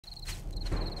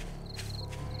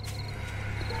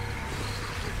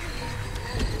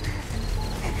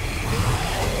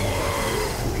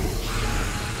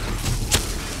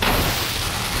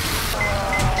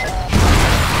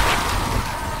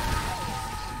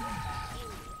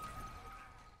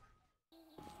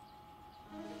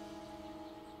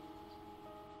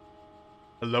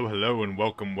Hello, hello, and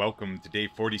welcome to day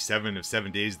 47 of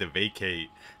 7 Days to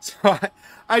Vacate. So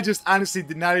I just honestly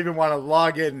did not even want to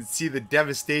log in and see the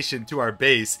devastation to our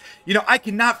base. You know, I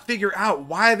cannot figure out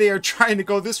why they are trying to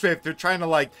go this way if they're trying to,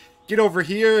 like, get over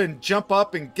here and jump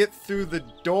up and get through the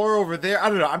door over there. I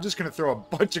don't know. I'm just going to throw a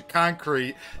bunch of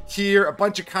concrete here, a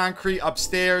bunch of concrete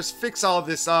upstairs, fix all of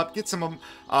this up, get some of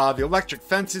the electric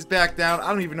fences back down. I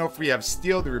don't even know if we have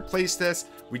steel to replace this.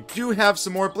 We do have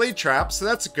some more blade traps, so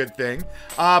that's a good thing.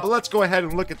 But let's go ahead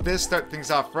and look at this, start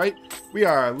things off right. We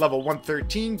are level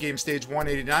 113, game stage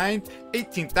 189,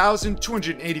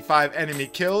 18,285 enemy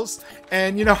kills.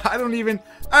 And, you know, I don't even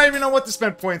know what to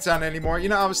spend points on anymore. You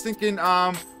know, I was thinking,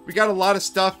 we got a lot of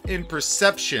stuff in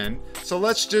perception, so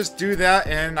let's just do that,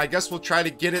 and I guess we'll try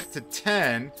to get it to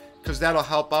 10, because that'll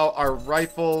help out our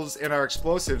rifles and our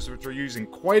explosives, which we're using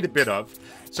quite a bit of.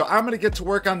 So I'm going to get to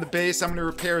work on the base. I'm going to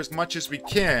repair as much as we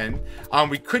can.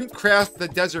 We couldn't craft the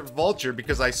Desert Vulture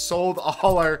because I sold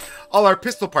all our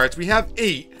pistol parts. We have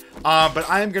 8, but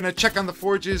I am going to check on the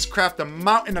forges, craft a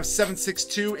mountain of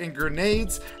 7.62 and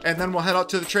grenades, and then we'll head out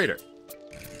to the trader.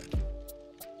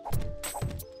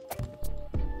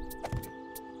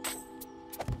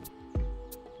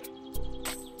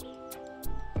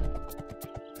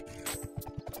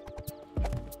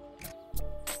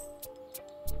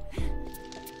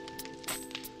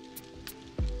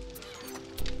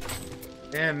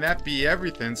 And that be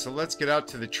everything, so let's get out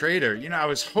to the trader. You know, I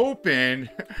was hoping,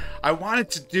 I wanted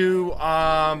to do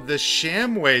the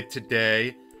Shamway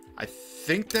today. I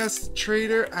think that's the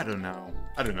trader. I don't know.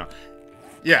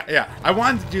 Yeah. I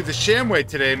wanted to do the Shamway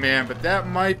today, man, but that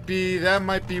might be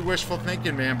wishful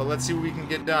thinking, man. But let's see what we can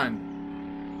get done.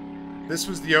 This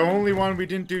was the only one we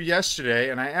didn't do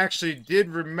yesterday, and I actually did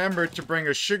remember to bring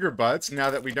a sugar butts now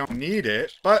that we don't need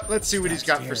it. But let's see what he's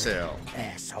got for sale.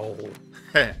 Asshole.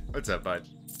 Hey, what's up, bud?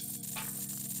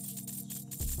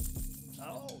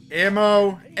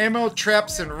 Ammo,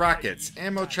 traps, and rockets.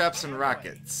 Ammo, traps, and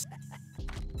rockets.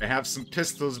 I have some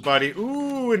pistols, buddy.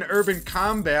 Ooh, an urban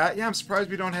combat. Yeah, I'm surprised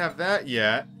we don't have that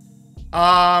yet.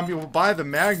 We'll buy the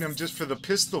Magnum just for the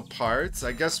pistol parts.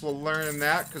 I guess we'll learn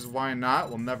that, because why not?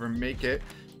 We'll never make it.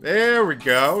 There we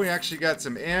go. We actually got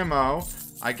some ammo.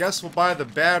 I guess we'll buy the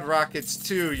bad rockets,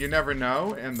 too. You never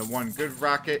know. And the one good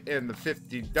rocket and the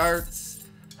 50 darts.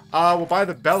 We'll buy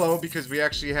the bellow because we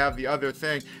actually have the other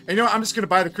thing. And you know what? I'm just going to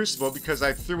buy the crucible because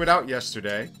I threw it out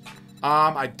yesterday.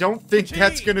 I don't think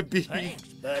that's going to be... Thanks,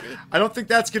 buddy. I don't think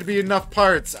that's going to be enough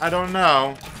parts. I don't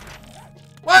know.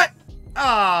 What?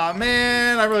 Aw,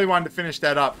 man. I really wanted to finish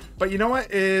that up. But you know what?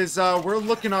 We're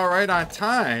looking all right on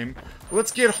time.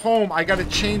 Let's get home. I got to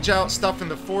change out stuff in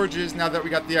the forges now that we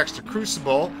got the extra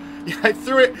crucible. Yeah, I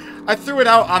threw it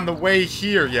out on the way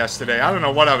here yesterday. I don't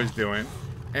know what I was doing.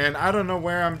 And I don't know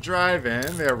where I'm driving.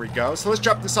 There we go. So let's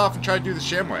drop this off and try to do the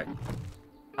Shamway.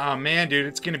 Oh man, dude,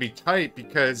 it's gonna be tight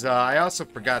because I also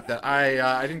forgot that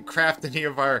I didn't craft any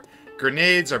of our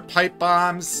grenades or pipe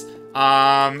bombs.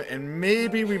 And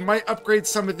maybe we might upgrade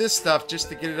some of this stuff just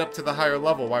to get it up to the higher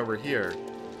level while we're here.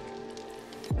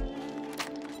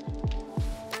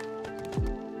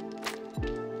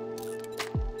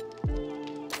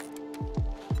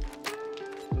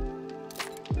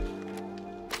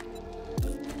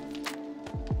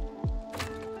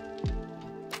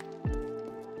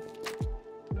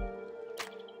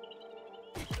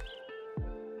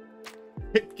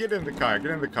 Get in the car,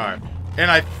 get in the car. And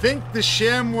I think the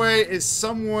Shamway is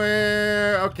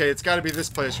somewhere... Okay, it's got to be this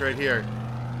place right here.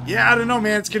 Yeah, I don't know,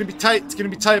 man. It's going to be tight. It's going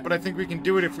to be tight, but I think we can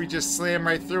do it if we just slam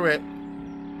right through it.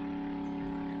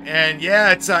 And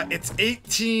yeah, it's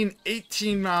 18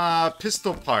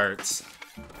 pistol parts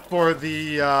for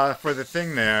the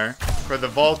thing there, for the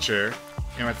Vulture.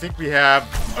 And I think we have...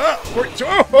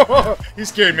 Oh, he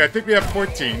scared me. I think we have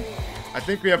 14. I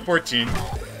think we have 14.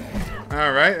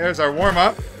 Alright, there's our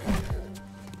warm-up.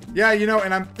 Yeah, you know,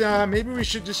 and maybe we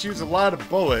should just use a lot of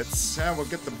bullets. And we'll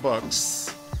get the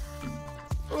books.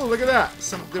 Oh, look at that.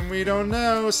 Something we don't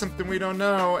know,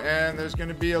 and there's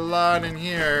gonna be a lot in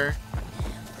here.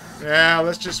 Yeah,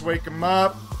 let's just wake them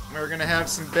up. We're gonna have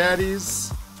some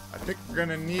baddies. I think we're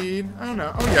gonna need... I don't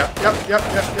know. Oh, yeah. Yep.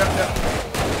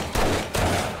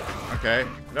 Okay,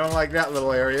 I don't like that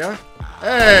little area.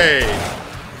 Hey!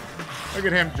 Look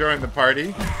at him join the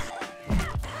party.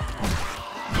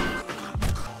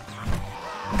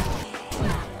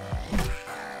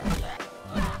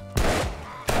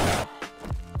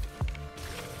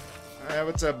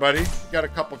 What's up, buddy? Got a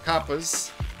couple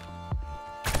kappas.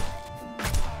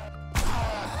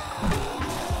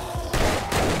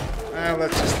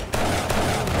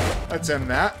 Let's end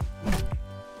that.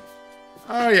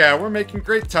 Oh yeah, we're making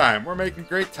great time. We're making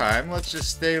great time. Let's just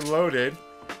stay loaded.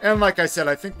 And like I said,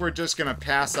 I think we're just going to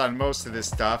pass on most of this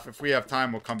stuff. If we have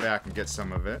time, we'll come back and get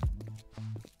some of it.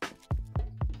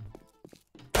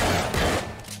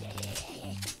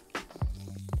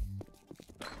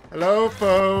 Hello,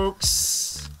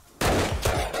 folks.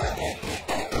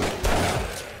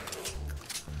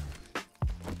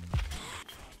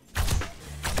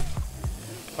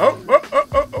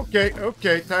 Oh, okay,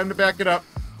 okay. Time to back it up.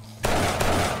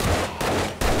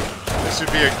 This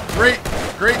would be a great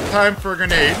time for a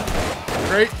grenade.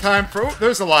 Great time for... Oh,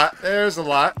 there's a lot. There's a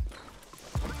lot.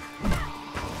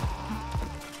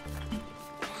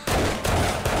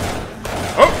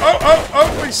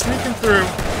 Oh, he's sneaking through.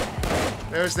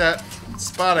 There's that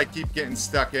spot I keep getting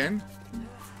stuck in.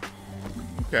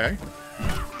 Okay.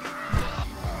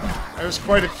 There's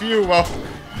quite a few. Well,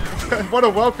 what a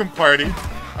welcome party.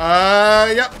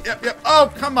 Yep.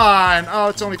 Oh, come on. Oh,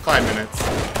 it's only 5 minutes.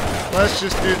 Let's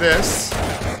just do this.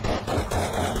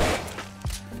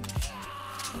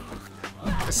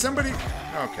 Is somebody...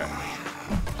 Okay.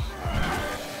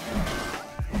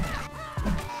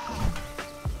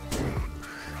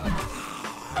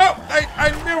 Oh,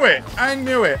 I knew it. I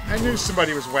knew it. I knew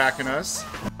somebody was whacking us.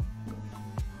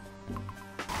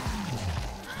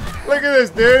 Look at this,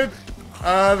 dude.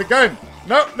 The gun.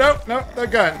 No, the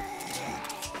gun.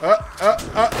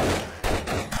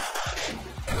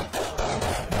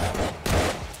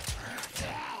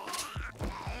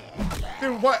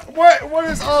 Dude, what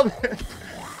is all this?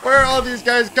 Where are all these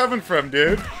guys coming from,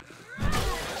 dude?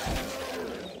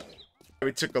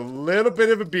 We took a little bit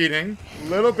of a beating.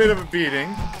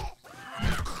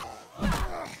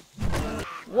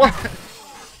 What?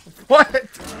 What?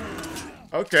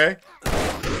 Okay.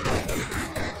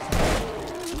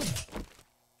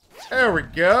 There we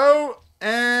go.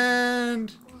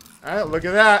 And... Alright, look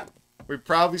at that. We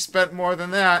probably spent more than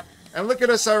that. And look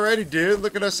at us already, dude.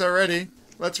 Look at us already.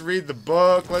 Let's read the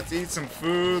book. Let's eat some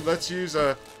food. Let's use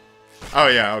a... Oh,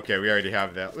 yeah. Okay, we already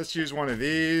have that. Let's use one of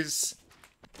these.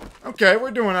 Okay,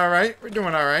 we're doing alright. We're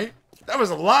doing alright. That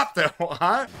was a lot, though,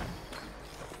 huh?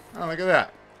 Oh, look at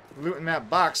that. Looting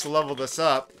that box leveled us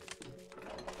up.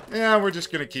 Yeah, we're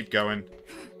just gonna keep going.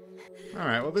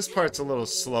 Alright, well, this part's a little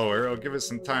slower. It'll give us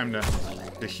some time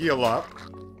to heal up.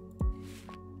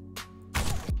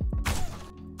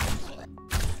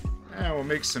 And we'll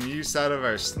make some use out of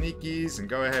our sneakies and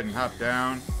go ahead and hop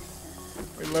down.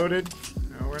 We loaded?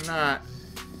 No, we're not.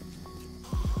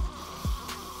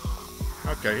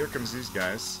 Okay, here comes these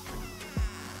guys.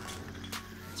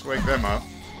 Let's wake them up.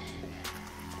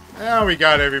 Now we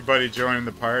got everybody joining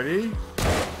the party.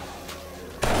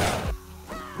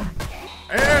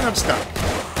 And I'm stuck.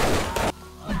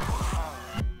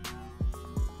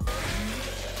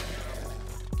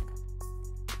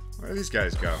 Where do these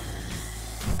guys go?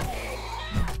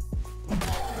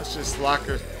 Let's just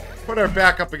put our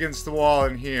back up against the wall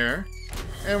in here.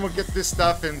 And we'll get this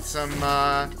stuff in some,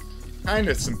 kind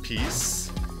of some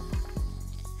peace.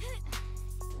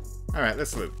 Alright,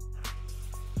 let's loot.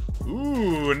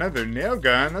 Ooh, another nail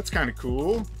gun. That's kind of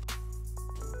cool.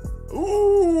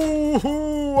 Ooh,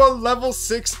 a level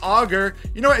 6 auger.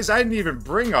 You know what? I didn't even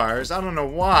bring ours. I don't know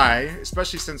why.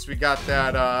 Especially since we got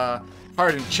that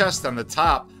hardened chest on the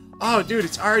top. Oh, dude,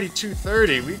 it's already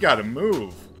 2:30. We gotta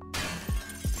move.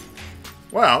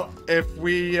 Well, if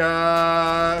we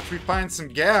find some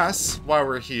gas while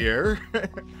we're here,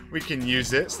 we can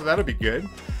use it. So that'll be good.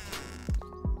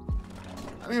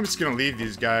 I think I'm just gonna leave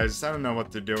these guys. I don't know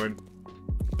what they're doing.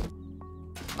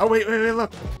 Oh, wait,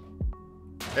 look.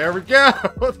 There we go.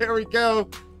 There we go.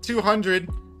 200.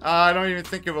 I don't even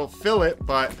think it will fill it,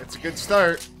 but it's a good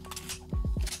start.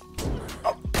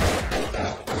 Oh.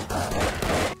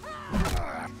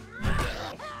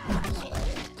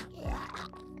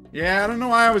 Yeah, I don't know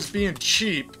why I was being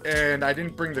cheap and I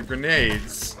didn't bring the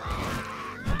grenades.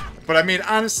 But I mean,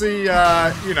 honestly,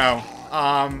 you know,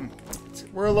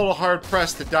 we're a little hard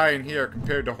pressed to die in here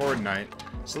compared to Horde Night.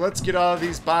 So let's get all of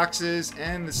these boxes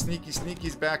and the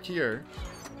sneakies back here.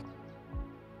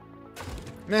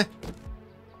 Meh.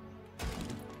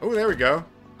 Oh, there we go.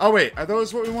 Oh, wait. Are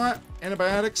those what we want?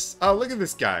 Antibiotics? Oh, look at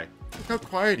this guy. Look how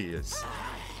quiet he is.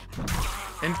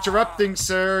 Interrupting,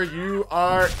 sir. You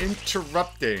are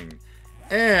interrupting.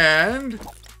 And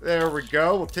there we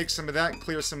go. We'll take some of that and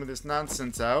clear some of this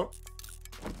nonsense out.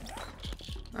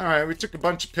 Alright, we took a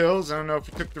bunch of pills. I don't know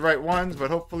if we took the right ones, but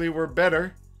hopefully we're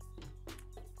better.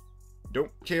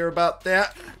 Don't care about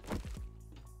that.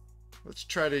 Let's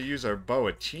try to use our bow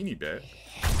a teeny bit.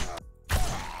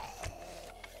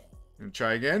 And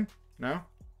try again? No?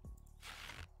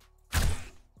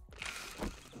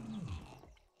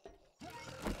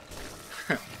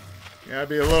 Gotta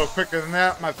be a little quicker than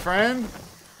that, my friend.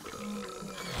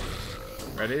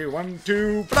 Ready? 1,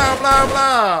 2, blow, blow,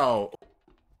 blow!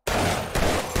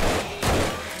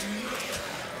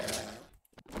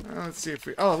 Let's see if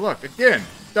we... Oh, look, again!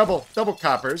 Double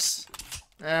coppers.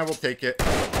 We'll take it.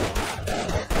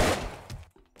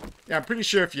 Yeah, I'm pretty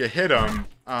sure if you hit them,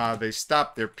 they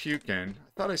stop their puking.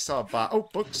 I thought I saw a bot. Oh,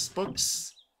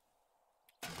 books.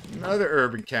 Another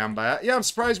urban combat. Yeah, I'm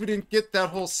surprised we didn't get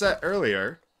that whole set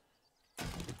earlier.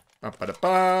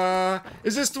 Ba-ba-da-ba.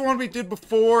 Is this the one we did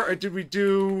before, or did we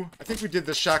do... I think we did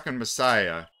the Shotgun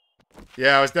Messiah.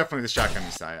 Yeah, it was definitely the Shotgun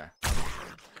Messiah.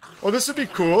 Well, this would be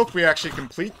cool if we actually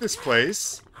complete this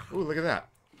place. Ooh, look at that.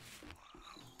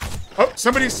 Oh,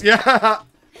 somebody's... Yeah!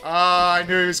 I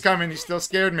knew he was coming. He still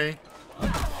scared me.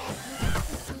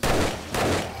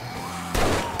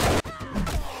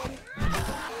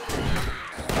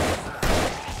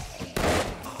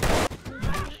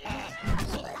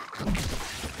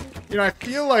 You know, I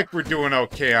feel like we're doing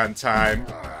okay on time.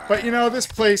 But, you know, this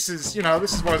place is, you know,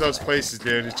 this is one of those places,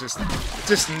 dude. It just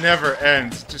never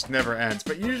ends. It just never ends.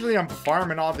 But usually I'm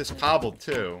farming all this cobble,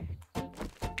 too.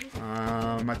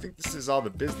 I think this is all the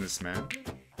business, man.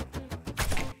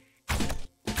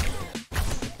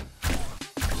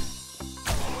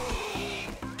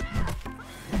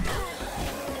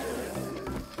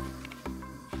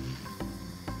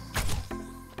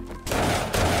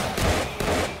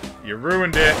 You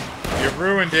ruined it. You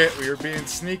ruined it. We were being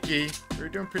sneaky. We were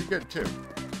doing pretty good, too.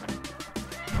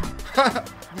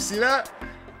 You see that?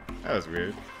 That was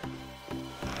weird.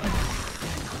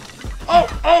 Oh!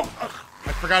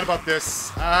 I forgot about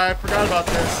this.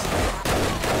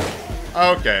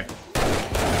 Okay.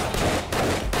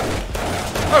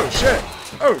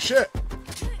 Oh, shit.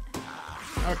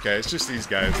 Okay, it's just these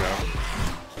guys, though.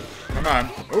 Come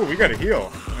on. Oh, we gotta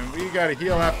heal. And we gotta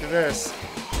heal after this.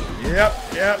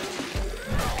 Yep.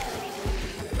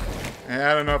 And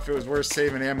I don't know if it was worth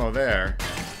saving ammo there.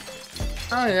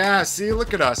 Oh yeah, see,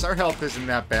 look at us. Our health isn't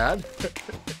that bad.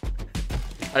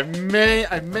 I may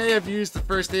have used the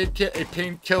first aid kit, a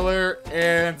painkiller,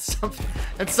 and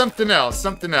something else.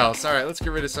 All right, let's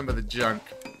get rid of some of the junk.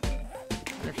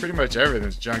 Pretty much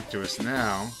everything's junk to us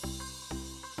now.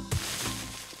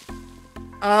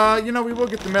 You know, we will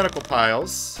get the medical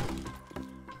piles.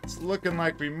 It's looking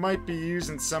like we might be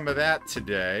using some of that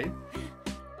today.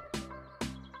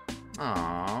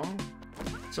 Aww.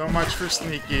 So much for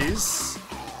sneakies.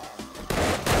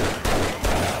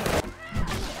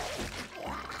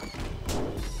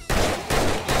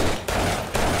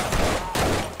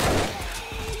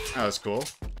 That was cool.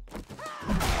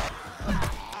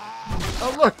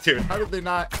 Oh look, dude! How did they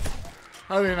not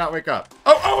wake up?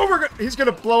 Oh! He's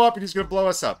gonna blow up and he's gonna blow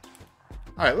us up.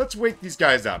 All right, let's wake these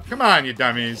guys up. Come on, you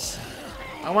dummies!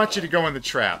 I want you to go in the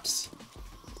traps.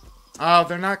 Oh,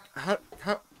 they're not. How?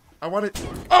 I wanted.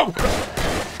 Oh!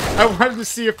 I wanted to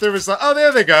see if there was. Oh,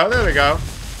 there they go.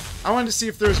 I wanted to see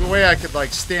if there was a way I could like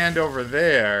stand over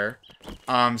there,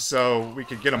 so we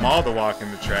could get them all to walk in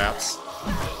the traps.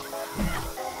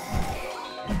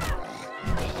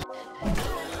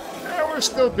 We're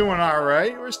still doing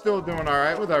alright. We're still doing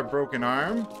alright with our broken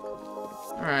arm.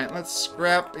 Alright, let's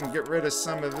scrap and get rid of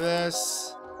some of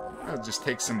this. I'll just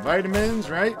take some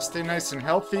vitamins, right? Stay nice and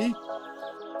healthy.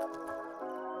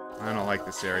 I don't like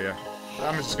this area.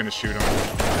 I'm just gonna shoot him.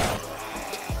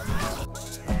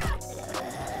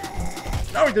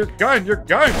 No, your gun!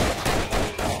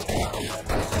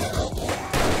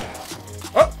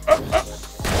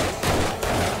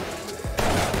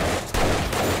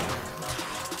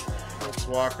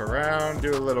 Walk around,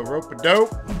 do a little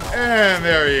rope-a-dope, and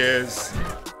there he is.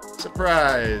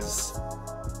 Surprise.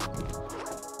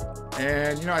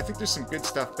 And, you know, I think there's some good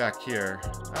stuff back here.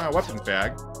 Weapons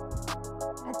bag.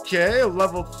 Okay, a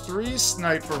level 3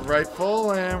 sniper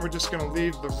rifle, and we're just gonna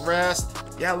leave the rest.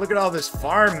 Yeah, look at all this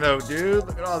farm, though, dude.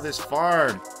 Look at all this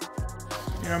farm.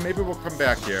 You know, maybe we'll come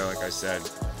back here, like I said.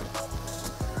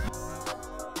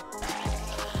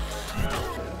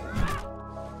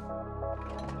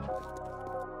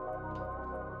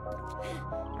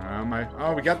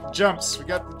 Oh, we got the jumps.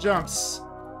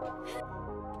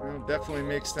 Well, definitely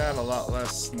makes that a lot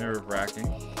less nerve-wracking.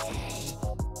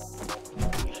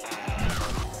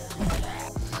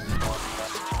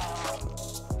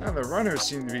 Now the runners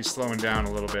seem to be slowing down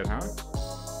a little bit, huh?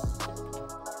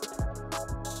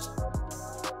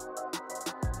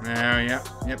 There, yep.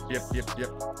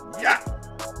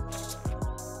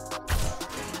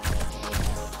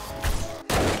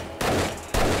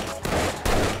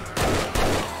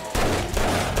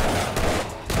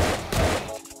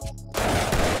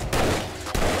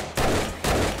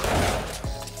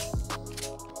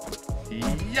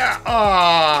 Yeah!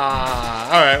 Ah,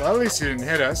 Alright, well, at least he didn't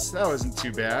hit us. That wasn't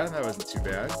too bad. That wasn't too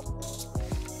bad.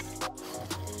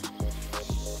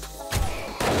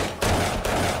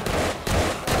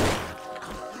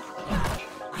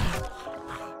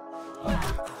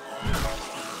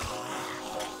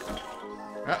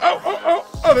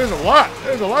 Oh, there's a lot.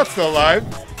 There's a lot still alive.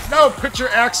 No, put your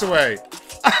axe away.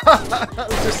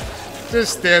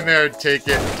 just stand there and take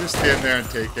it. Just stand there and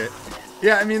take it.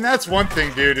 Yeah, I mean, that's one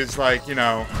thing, dude, is like, you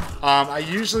know, I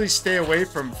usually stay away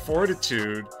from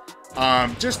fortitude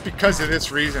just because of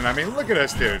this reason. I mean, look at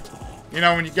us, dude. You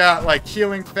know, when you got, like,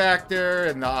 healing factor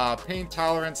and the pain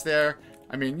tolerance there,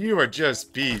 I mean, you are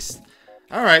just beast.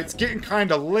 All right, it's getting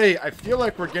kind of late. I feel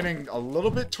like we're getting a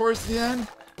little bit towards the end.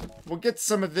 We'll get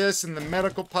some of this in the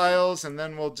medical piles, and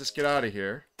then we'll just get out of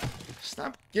here.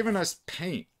 Stop giving us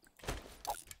paint.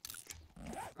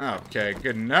 Okay,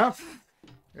 good enough.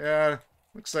 Yeah,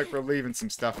 looks like we're leaving some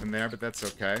stuff in there, but that's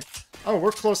okay. Oh,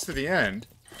 we're close to the end.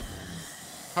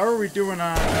 How are we doing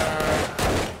on...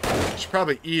 should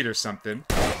probably eat or something.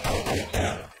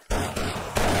 I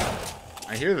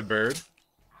hear the bird.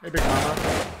 Hey, Big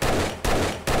Mama.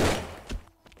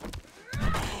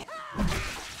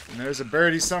 And there's a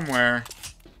birdie somewhere.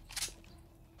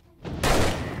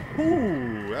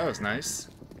 Ooh, that was nice.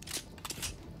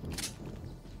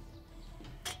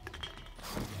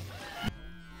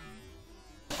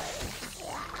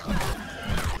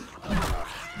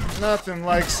 Nothing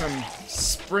like some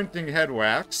sprinting head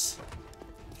wax.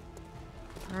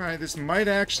 Alright, this might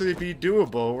actually be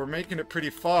doable. We're making it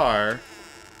pretty far.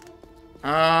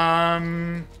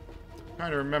 Trying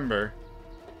to remember.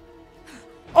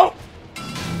 Oh!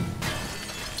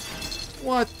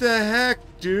 What the heck,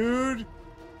 dude?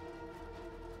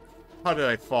 How did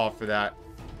I fall for that?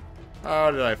 How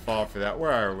did I fall for that?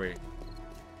 Where are we?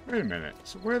 Wait a minute.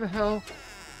 So where the hell?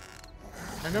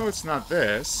 I know it's not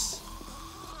this.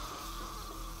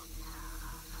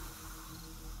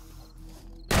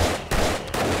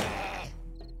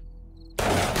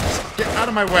 Get out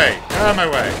of my way. Get out of my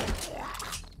way.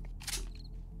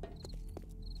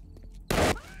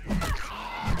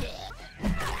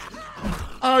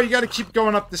 Oh, you gotta keep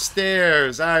going up the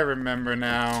stairs. I remember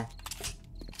now.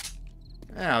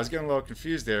 Yeah, I was getting a little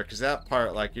confused there, because that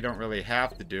part, like, you don't really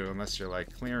have to do unless you're,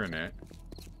 like, clearing it.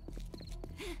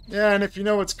 Yeah, and if you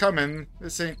know what's coming,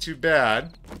 this ain't too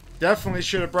bad. Definitely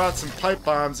should have brought some pipe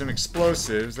bombs and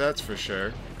explosives, that's for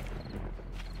sure.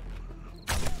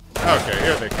 Okay,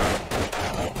 here they come.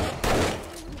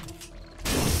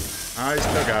 Oh, he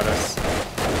still got us.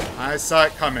 I saw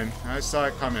it coming. I saw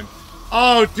it coming.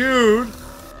 Oh, dude!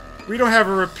 We don't have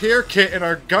a repair kit and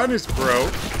our gun is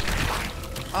broke.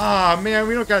 Ah, oh, man,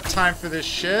 we don't got time for this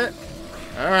shit.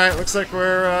 Alright, looks like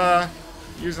we're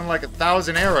using like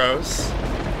 1,000 arrows.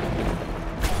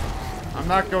 I'm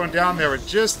not going down there with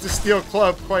just the steel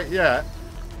club quite yet.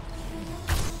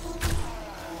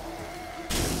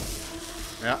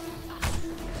 Yeah.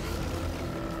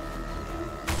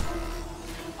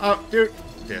 Oh, dude.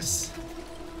 This.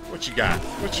 What you got?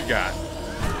 What you got?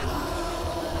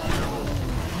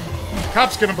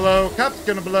 Cop's gonna blow. Cop's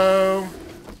gonna blow.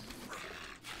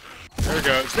 There he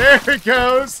goes. There he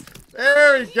goes.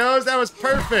 There he goes. That was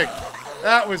perfect.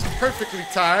 That was perfectly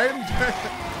timed.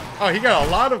 Oh, he got a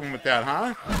lot of them with that,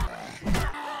 huh?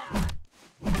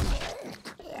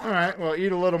 Alright, well,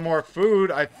 eat a little more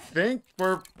food. I think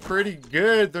we're pretty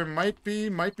good. There might be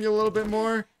a little bit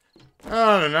more.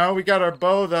 I don't know. We got our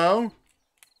bow, though.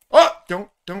 Oh! Don't.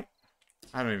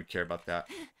 I don't even care about that.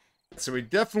 So we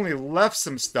definitely left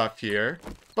some stuff here.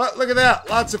 But look at that.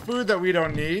 Lots of food that we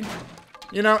don't need.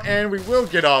 You know, and we will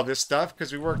get all this stuff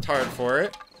because we worked hard for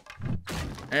it.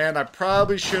 And I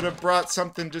probably should have brought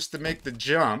something just to make the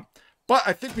jump. But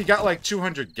I think we got like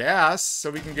 200 gas, so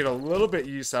we can get a little bit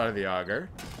use out of the auger.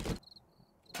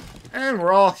 And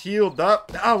we're all healed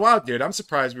up. Oh, wow, dude. I'm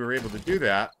surprised we were able to do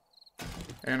that.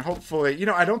 And hopefully, you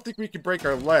know, I don't think we can break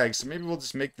our legs, so maybe we'll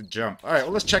just make the jump. Alright,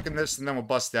 well, let's check in this, and then we'll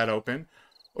bust that open.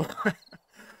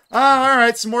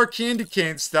 Alright, some more candy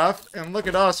cane stuff. And look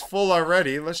at us, full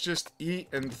already. Let's just eat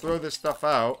and throw this stuff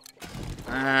out.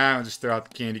 I'll just throw out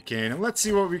the candy cane. And let's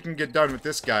see what we can get done with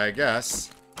this guy, I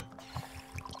guess.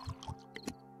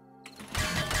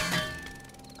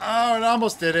 Oh, it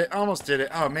almost did it. Almost did it.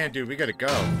 Oh, man, dude, we gotta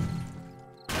go.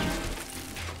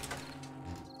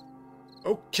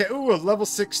 Okay, ooh, a level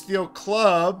 6 steel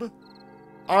club.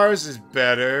 Ours is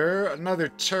better. Another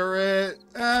turret.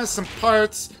 Some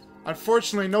parts.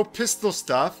 Unfortunately, no pistol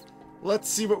stuff. Let's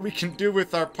see what we can do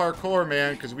with our parkour,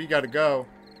 man, because we gotta go.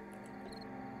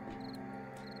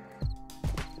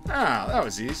 Ah, that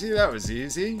was easy. That was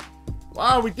easy.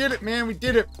 Wow, we did it, man. We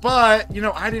did it. But, you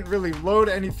know, I didn't really load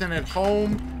anything at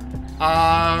home.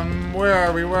 Where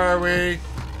are we? Where are we?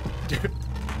 Dude.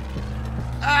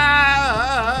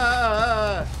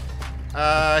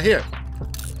 Here.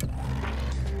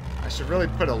 I should really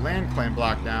put a land claim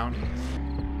block down.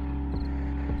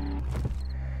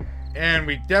 And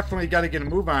we definitely got to get a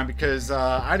move on because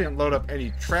I didn't load up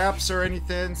any traps or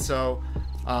anything. So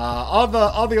all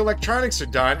the electronics are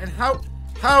done. And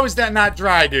how is that not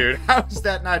dry, dude? How is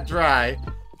that not dry?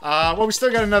 Well, we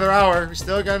still got another hour. We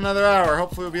still got another hour.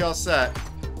 Hopefully we'll be all set.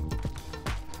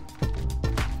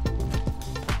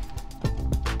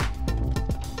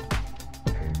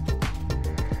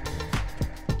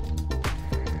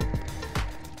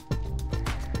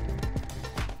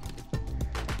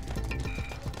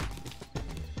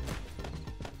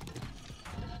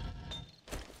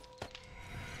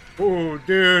 Ooh,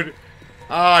 dude.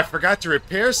 Oh, I forgot to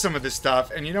repair some of this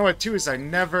stuff. And you know what, too, is I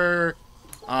never...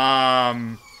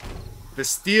 The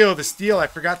steel, I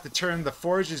forgot to turn the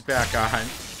forges back on.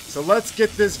 So let's get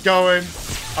this going.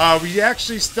 We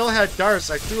actually still had darts.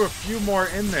 I threw a few more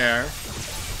in there.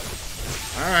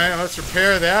 Alright, let's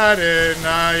repair that. And,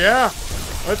 yeah.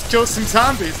 Let's kill some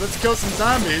zombies. Let's kill some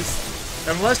zombies.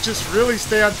 And let's just really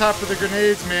stay on top of the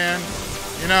grenades, man.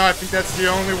 You know, I think that's the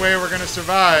only way we're gonna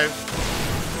survive.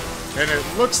 And it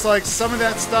looks like some of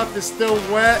that stuff is still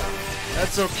wet.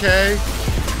 That's okay.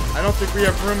 I don't think we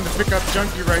have room to pick up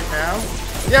junkie right now.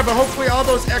 Yeah, but hopefully all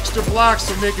those extra blocks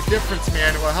will make a difference,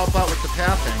 man. It will help out with the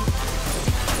pathing.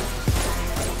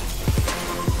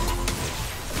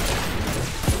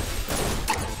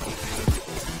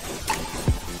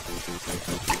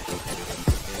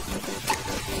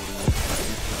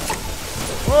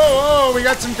 Whoa, whoa, we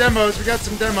got some demos. We got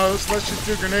some demos. Let's just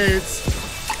do grenades.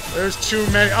 There's too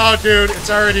many. Oh, dude, it's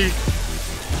already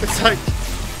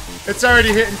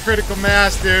hitting critical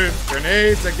mass, dude.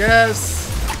 Grenades, I guess.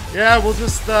 Yeah, we'll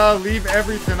just leave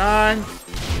everything on.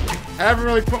 Haven't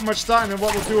really put much thought into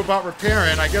what we'll do about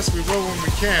repairing. I guess we will when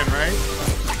we can, right?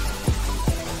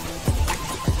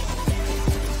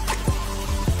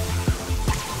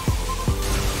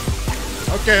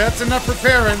 Okay, that's enough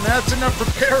repairing. That's enough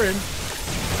repairing.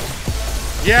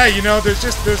 Yeah, you know, there's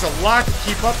a lot to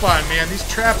keep up on, man. These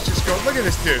traps just go... Look at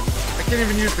this dude. I can't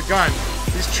even use the gun.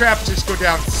 These traps just go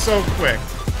down so quick.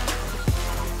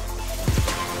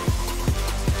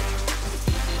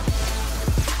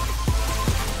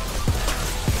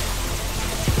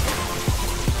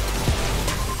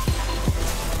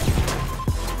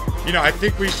 You know, I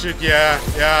think we should... Yeah,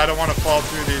 I don't want to fall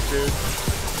through these, dude.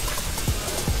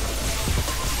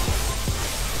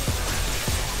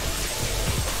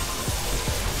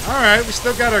 Alright, we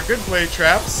still got our good blade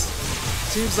traps.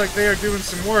 Seems like they are doing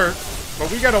some work. But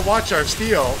we gotta watch our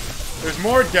steel. There's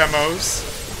more demos.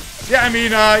 Yeah, I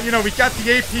mean, you know, we got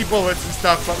the AP bullets and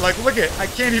stuff, but, like, look at... I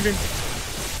can't even...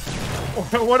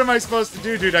 What am I supposed to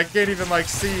do, dude? I can't even, like,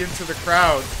 see into the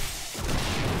crowd.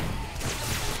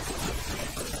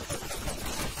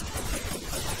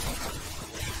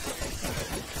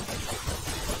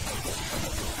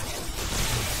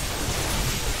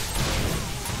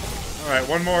 Alright,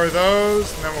 one more of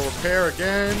those, and then we'll repair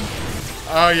again.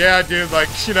 Oh, yeah, dude, like,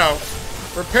 you know,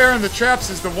 repairing the traps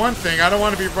is the one thing. I don't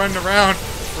want to be running around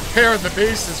repairing the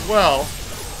base as well.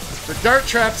 The dart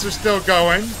traps are still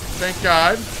going, thank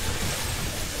God.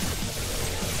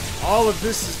 All of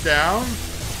this is down.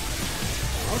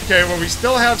 Okay, well, we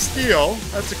still have steel.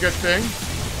 That's a good thing.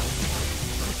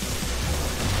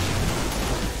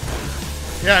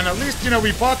 Yeah, and at least, you know,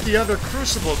 we bought the other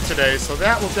crucible today, so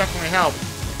that will definitely help.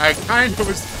 I kind of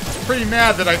was pretty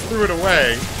mad that I threw it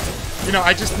away. You know,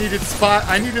 I just needed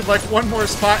I needed like one more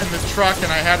spot in the truck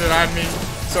and I had it on me.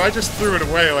 So I just threw it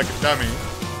away like a dummy.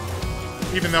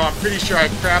 Even though I'm pretty sure I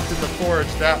crafted the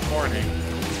forge that morning.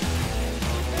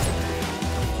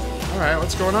 Alright,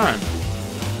 what's going on?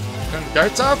 Turn the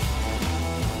darts off?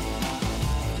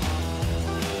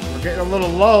 We're getting a little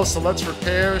low, so let's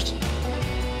repair.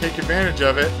 Take advantage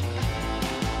of it.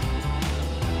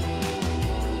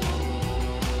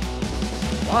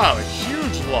 Wow, a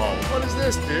huge lull. What is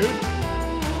this, dude?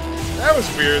 That was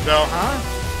weird, though, huh?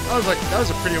 That was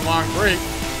a pretty long break.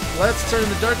 Let's turn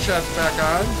the dart traps back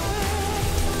on.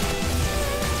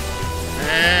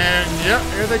 And, yep,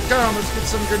 here they come. Let's get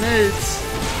some grenades.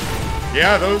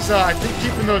 Yeah, those, I think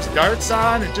keeping those darts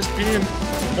on and just being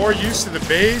more used to the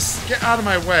base. Get out of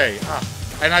my way.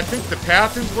 And I think the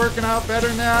pathing's working out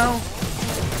better now.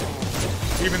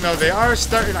 Even though they are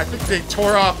starting, I think they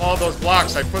tore off all those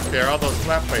blocks I put there, all those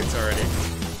flat plates already.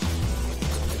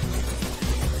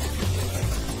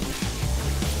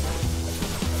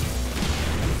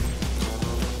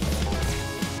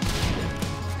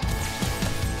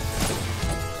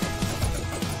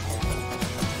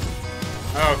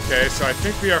 Okay, so I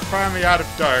think we are finally out of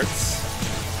darts.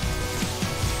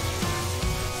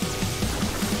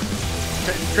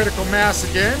 Hitting critical mass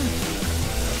again.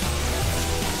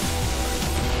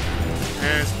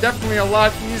 And it's definitely a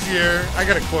lot easier. I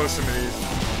gotta close some of these.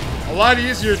 A lot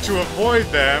easier to avoid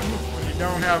them when you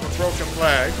don't have a broken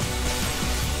leg.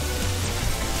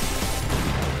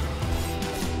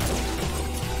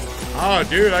 Oh,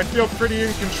 dude, I feel pretty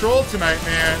in control tonight,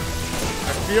 man.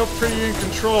 I feel pretty in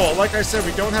control. Like I said,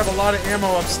 we don't have a lot of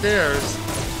ammo upstairs,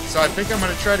 so I think I'm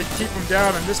going to try to keep them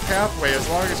down in this pathway as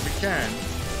long as we can.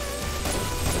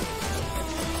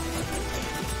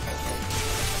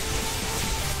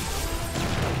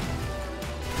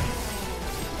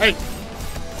 Hey!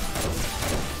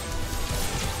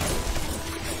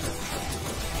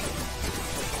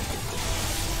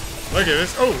 Look at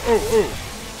this. Oh, oh, oh.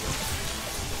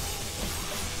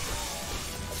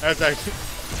 As I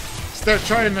start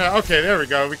trying to... Okay, there we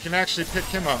go. We can actually pick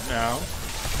him up now.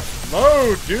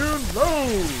 Load, dude,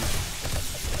 load!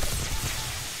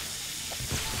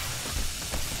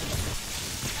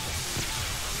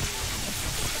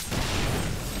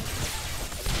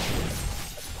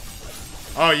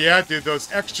 Oh yeah, dude, those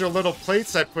extra little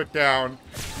plates I put down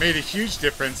made a huge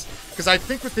difference. Because I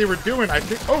think what they were doing, I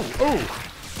think... Oh, oh!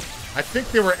 I think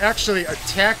they were actually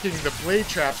attacking the blade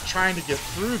traps, trying to get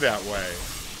through that way.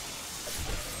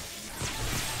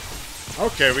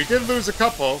 Okay, we did lose a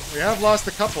couple. We have lost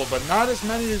a couple, but not as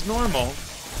many as normal.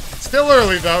 Still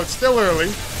early, though. It's still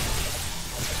early.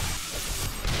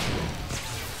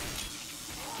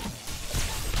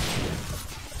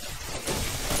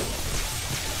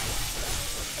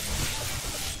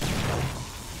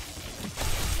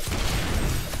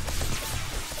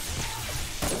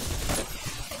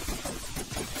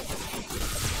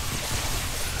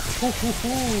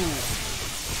 Hoo-hoo-hoo.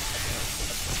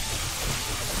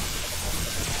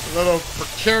 Little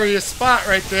precarious spot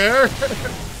right there.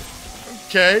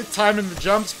 Okay, timing the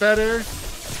jumps better.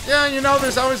 Yeah, you know,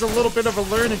 there's always a little bit of a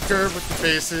learning curve with the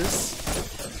bases.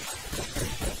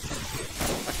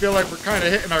 I feel like we're kind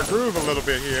of hitting our groove a little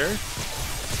bit here.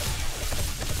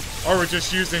 Or we're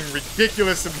just using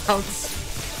ridiculous amounts.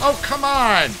 Oh, come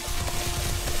on!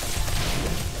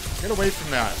 Get away from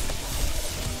that.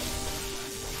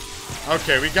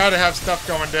 Okay, we gotta have stuff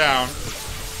going down.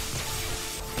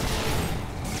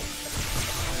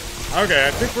 Okay,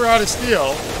 I think we're out of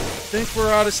steel.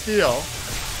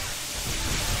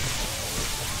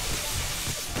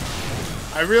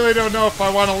 I really don't know if I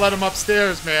want to let him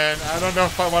upstairs, man. I don't know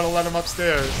if I want to let him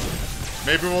upstairs.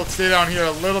 Maybe we'll stay down here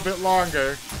a little bit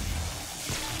longer.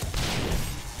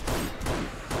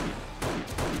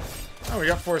 Oh, we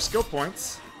got 4 skill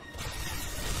points.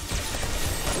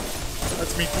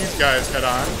 Let's meet these guys head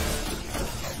on.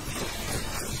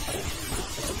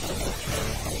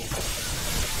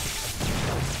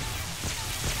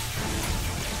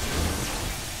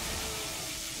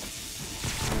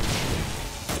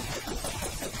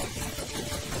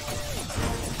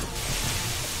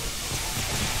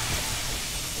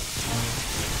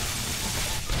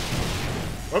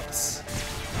 Whoops.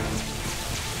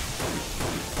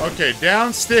 Okay,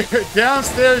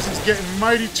 downstairs is getting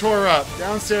mighty tore up.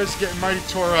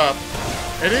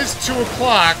 It is 2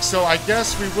 o'clock, so I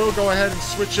guess we will go ahead and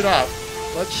switch it up.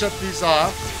 Let's shut these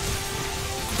off.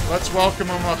 Let's welcome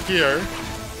them up here.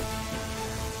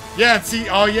 Yeah, and see,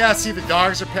 oh yeah, see the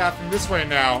dogs are pathing this way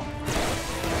now.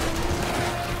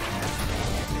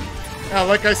 Yeah,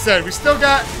 like I said, we still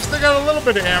got a little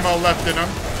bit of ammo left in them.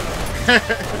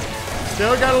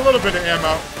 Still got a little bit of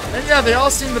ammo. And yeah, they all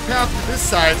seem to path to this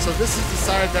side, so this is the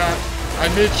side that I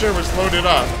made sure was loaded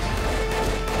up.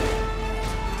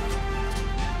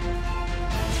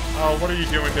 Oh, what are you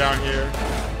doing down here?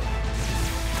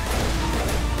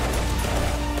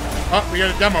 Oh, we got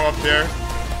a demo up there.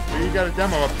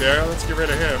 Let's get rid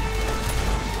of him.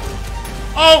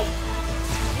 Oh!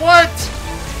 What?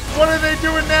 What are they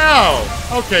doing now?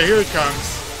 Okay, here it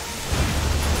comes.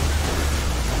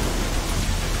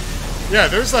 Yeah,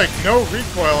 there's like no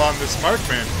recoil on this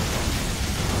Markman.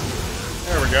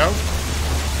 There we go.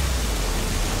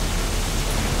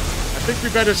 I think we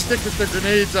better stick with the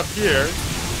grenades up here.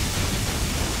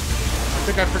 I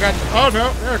think I forgot to... Oh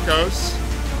no, there it goes.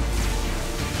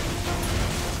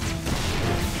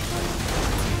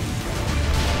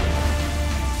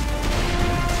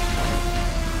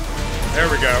 There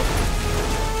we go.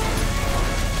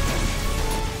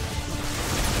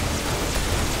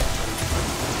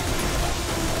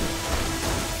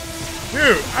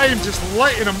 Dude, I am just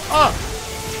lighting him up.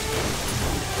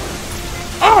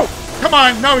 Oh! Come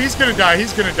on. No, he's gonna die.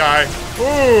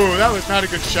 Ooh, that was not a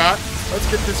good shot. Let's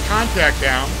get this contact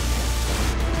down.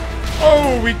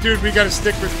 Oh, dude, we gotta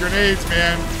stick with grenades,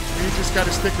 man. We just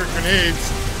gotta stick with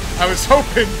grenades. I was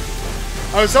hoping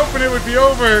it would be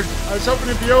over. I was hoping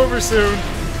it'd be over soon.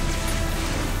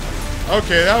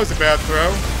 Okay, that was a bad throw.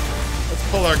 Let's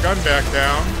pull our gun back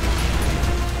down.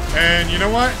 And you know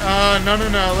what? No.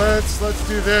 Let's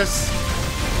do this.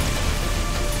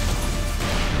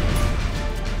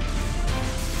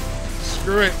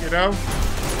 Screw it, you know?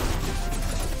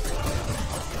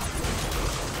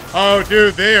 Oh,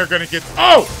 dude, they are gonna get...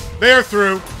 Oh! They are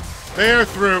through. They are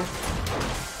through.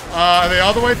 Are they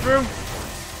all the way through?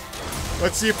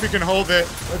 Let's see if we can hold it.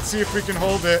 Let's see if we can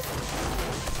hold it.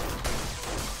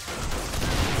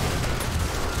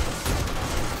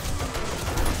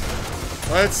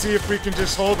 Let's see if we can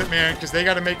just hold it, man, because they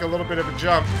got to make a little bit of a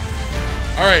jump.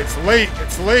 All right, it's late.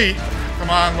 It's late. Come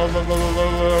on,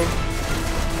 load.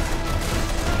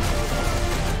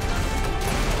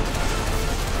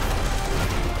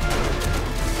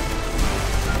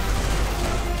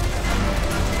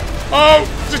 Oh,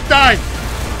 just died.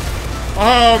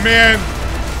 Oh, man.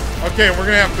 Okay, we're going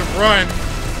to have to run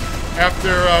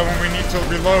after when we need to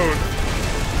reload.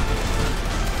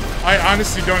 I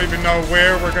honestly don't even know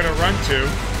where we're going to run to.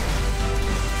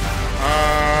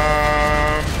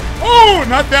 Oh,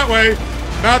 not that way.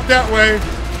 Not that way.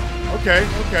 Okay.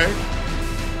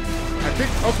 I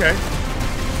think, okay.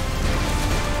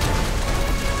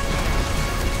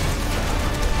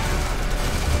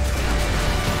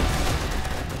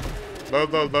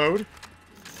 Load.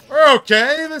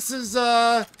 Okay, this is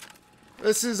all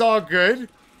good.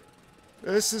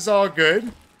 This is all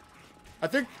good. I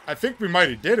think we might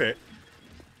have did it.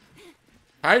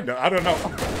 I don't know.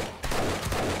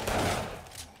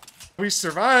 We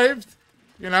survived,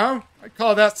 you know? I'd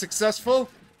call that successful.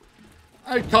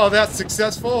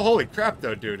 Holy crap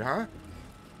though, dude, huh?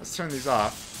 Let's turn these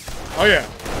off. Oh yeah.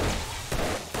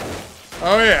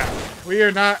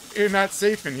 You're not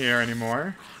safe in here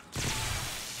anymore.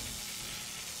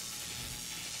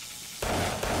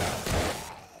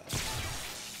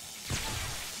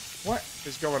 What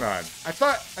is going on? I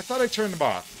thought I turned them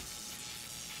off.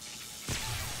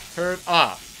 Turn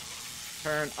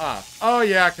off. Oh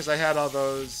yeah, because I had all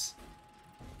those.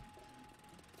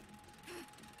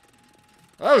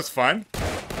 That was fun.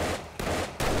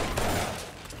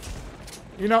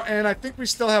 You know, and I think we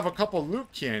still have a couple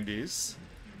loot candies.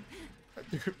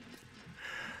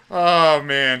 Oh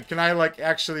man, can I like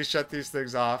actually shut these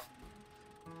things off?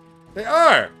 They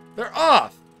are! They're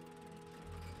off!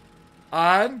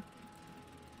 On.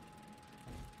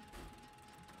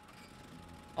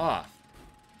 Off.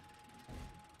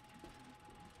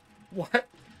 What?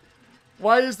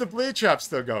 Why is the blade trap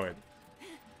still going?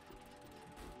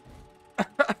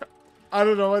 I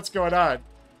don't know what's going on.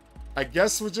 I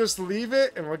guess we'll just leave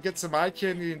it and we'll get some eye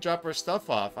candy and drop our stuff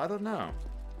off. I don't know.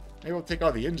 Maybe we'll take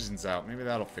all the engines out. Maybe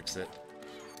that'll fix it.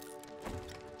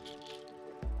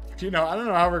 You know, I don't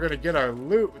know how we're going to get our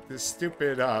loot with this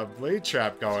stupid blade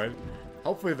trap going.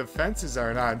 Hopefully the fences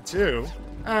aren't on too.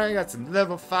 Alright, got some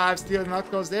level 5 steel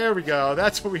knuckles. There we go.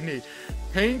 That's what we need.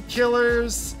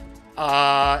 Painkillers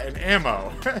and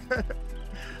ammo.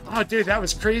 Oh, dude, that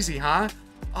was crazy, huh?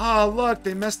 Oh, look,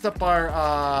 they messed up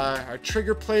our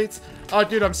trigger plates. Oh,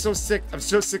 dude, I'm so sick. I'm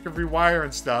so sick of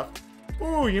rewiring stuff.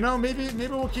 Ooh, you know, maybe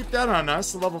we'll keep that on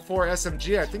us. The level 4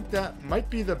 SMG. I think that might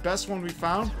be the best one we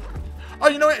found. Oh,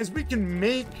 you know what? Is we can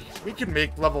make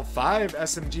level 5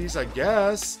 SMGs, I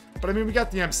guess. But I mean, we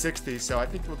got the M60, so I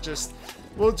think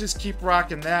we'll just keep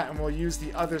rocking that, and we'll use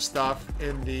the other stuff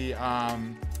in the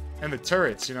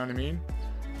turrets. You know what I mean?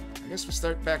 I guess we'll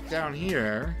start back down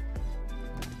here.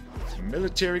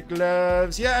 Military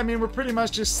gloves. Yeah, I mean, we're pretty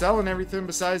much just selling everything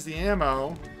besides the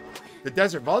ammo. The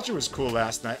Desert Vulture was cool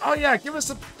last night. Oh yeah, give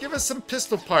us some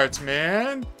pistol parts,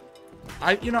 man.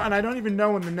 And I don't even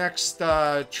know when the next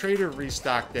trader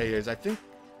restock day is. I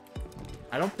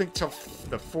don't think till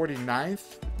the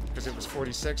 49th, because it was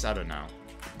 46. I don't know.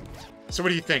 So what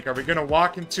do you think? Are we gonna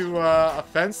walk into a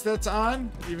fence that's on,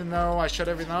 even though I shut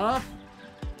everything off?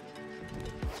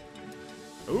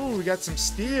 Ooh, we got some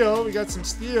steel.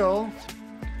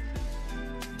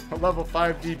 A level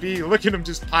 5 DB. Look at them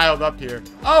just piled up here.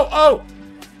 Oh!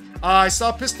 I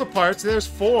saw pistol parts. There's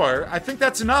 4. I think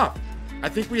that's enough. I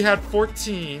think we had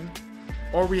 14,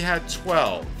 or we had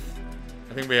 12.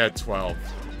 I think we had 12.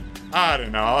 I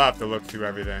don't know. I'll have to look through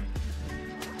everything.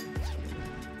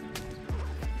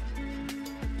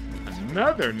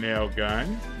 Another nail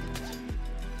gun.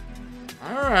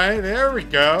 Alright, there we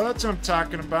go. That's what I'm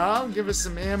talking about. Give us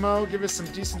some ammo. Give us some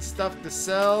decent stuff to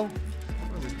sell.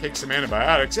 We'll just take some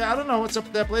antibiotics. Yeah, I don't know what's up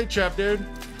with that blade trap, dude.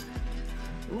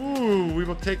 Ooh, we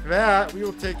will take that.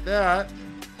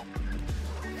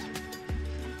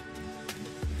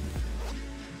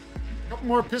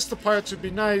 couple more pistol parts would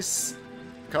be nice.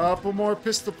 Couple more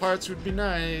pistol parts would be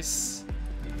nice.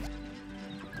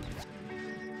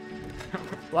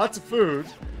 Lots of food.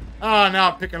 Ah, now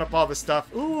I'm picking up all the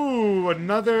stuff. Ooh,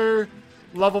 another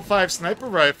level 5 sniper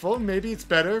rifle. Maybe it's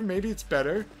better. Maybe it's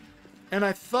better. And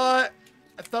I thought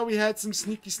we had some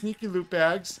sneaky loot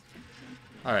bags.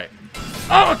 All right.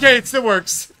 Oh, okay, it still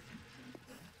works.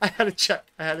 I had to check.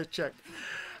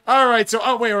 All right, so,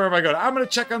 oh, wait, where am I going? I'm going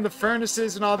to check on the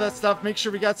furnaces and all that stuff. Make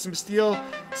sure we got some steel.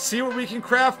 See what we can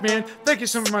craft, man. Thank you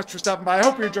so much for stopping by. I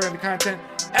hope you're enjoying the content.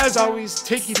 As always,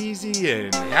 take it easy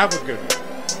and have a good one.